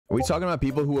Are we talking about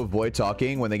people who avoid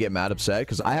talking when they get mad upset?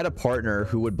 Because I had a partner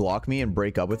who would block me and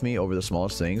break up with me over the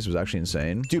smallest things. It was actually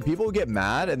insane. Dude, people who get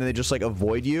mad and then they just like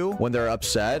avoid you when they're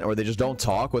upset, or they just don't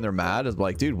talk when they're mad. It's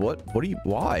like, dude, what are you,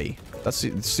 why? It's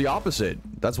the opposite.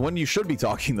 That's when you should be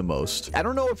talking the most. I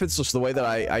don't know if it's just the way that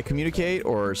I communicate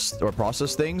or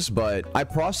process things, but I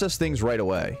process things right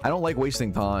away. I don't like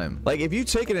wasting time. Like, if you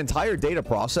take an entire day to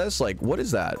process, like, what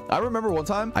is that? I remember one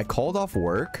time I called off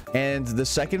work, and the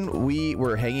second we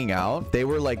were hanging out, they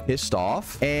were like pissed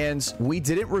off, and we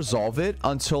didn't resolve it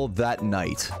until that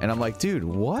night. And I'm like, dude,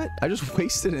 what? I just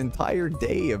wasted an entire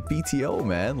day of PTO,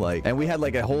 man. Like, and we had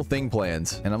like a whole thing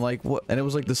planned, and I'm like, what? And it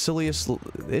was like the silliest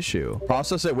issue.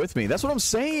 Process it with me. That's what I'm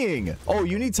saying. Oh,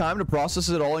 you need time to process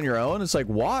it all on your own? It's like,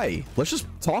 why? Let's just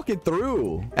talk it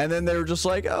through. And then they're just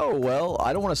like, oh, well,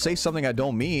 I don't want to say something I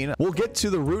don't mean. We'll get to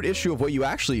the root issue of what you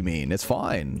actually mean. It's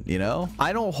fine, you know?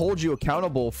 I don't hold you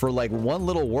accountable for like one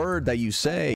little word that you say.